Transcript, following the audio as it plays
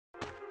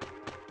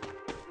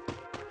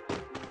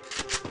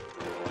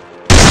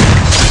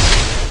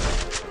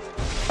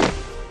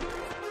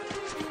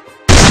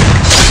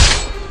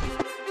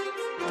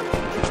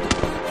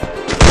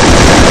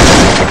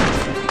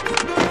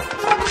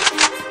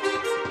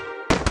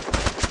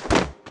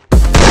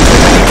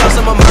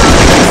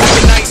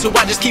so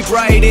I just keep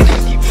writing.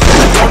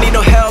 I don't need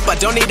no help, I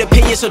don't need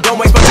opinions, so don't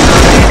waste my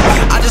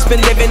time. I just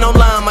been living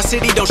online, my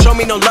city don't show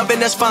me no love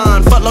and that's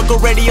fine. Fuck local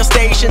radio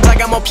stations, I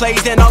got more plays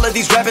than all of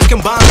these rappers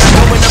combined.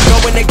 I'm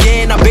going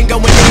again, I've been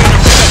going in.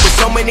 I'm fed up with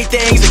so many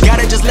things, I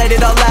gotta just let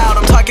it all out.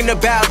 I'm talking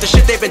about the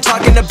shit they've been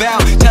talking about,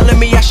 telling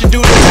me I should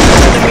do this,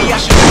 telling me I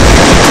should do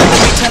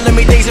that, telling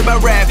me things about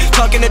rap,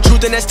 talking the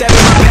truth and that stab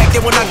in my back, they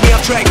will knock me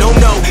off track. No,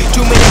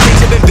 too many things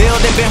have been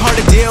building, been hard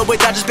to deal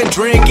with, I just been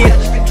drinking.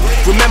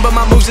 Remember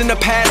my moves in the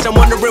past, I'm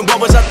wondering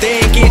what was I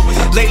thinking.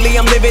 Lately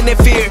I'm living in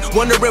fear,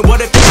 wondering what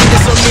if the end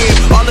is so near.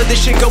 All of this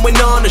shit going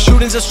on, the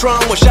shootings are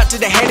strong. One shot to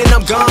the head and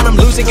I'm gone. I'm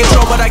losing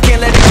control but I can't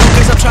let it go,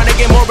 cause I'm trying to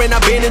get more and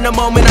I've been in the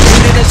moment. I've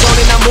been in the zone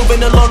and I'm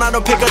moving alone. I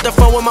don't pick up the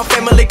phone when my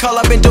family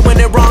call, I've been doing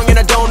it wrong and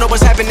I don't know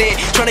what's happening.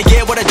 Trying to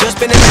get what I just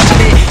been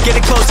imagining,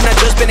 getting close and I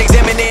just been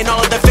examining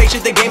all of the fake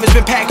shit the game has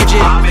been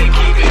packaging. I've been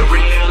keeping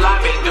real, I've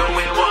been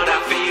doing what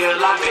I feel.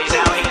 I've been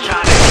out here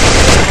trying to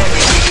kill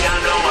every beat, I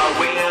know I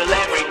will.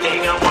 Everything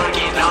I'm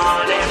working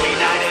on, every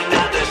night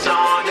another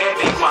song. They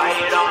be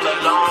quiet all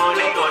alone,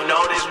 they gon'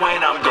 notice when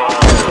I'm gone.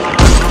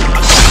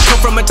 I come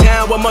from a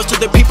town where most of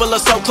the people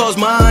are so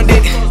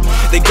close-minded.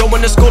 They go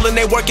into school and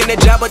they work in a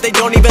job but they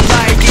don't even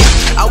like it.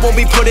 I won't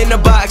be put in a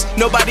box,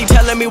 nobody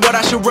telling me what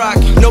I should rock,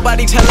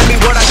 nobody telling me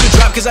what I should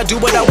drop, cause I do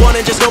what I want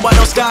and just know I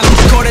don't stop.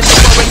 Recording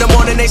till 4 in the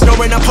morning, they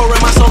snoring, I'm pouring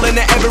my soul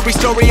into every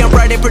story. I'm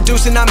writing,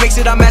 producing, I mix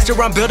it, I master,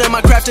 I'm building my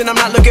craft and I'm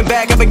not looking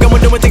back. I've been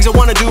going doing things I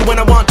wanna do when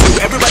I want to.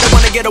 Everybody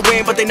wanna get a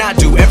win but they not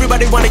do,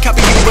 everybody wanna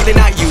copy you but they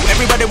not you,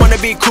 everybody wanna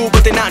be cool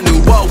but they not new.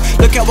 Whoa,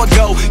 look how I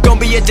go,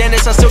 gon' be a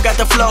dentist, I still got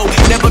the flow.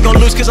 Never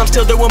gon' lose cause I'm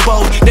still doing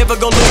both, never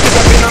gon' lose cause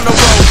I've been on the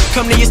road.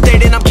 Come to your state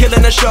and I'm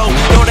killing the show,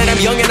 know that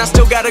I'm young and I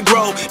still gotta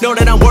grow, know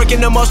that I'm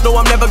working the most, know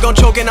I'm never gon'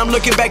 choke and I'm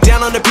looking back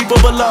down on the people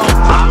below.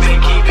 I've been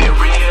keeping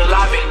real,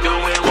 I've been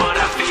doing what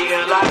I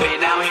feel. I've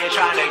been out here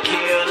trying to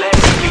kill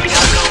every beat,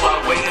 I know I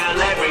will.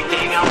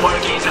 Everything I'm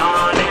working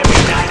on,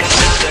 every night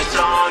another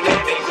song. They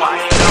been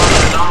quiet all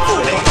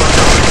alone, they gon'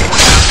 notice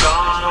when I'm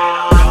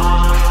gone.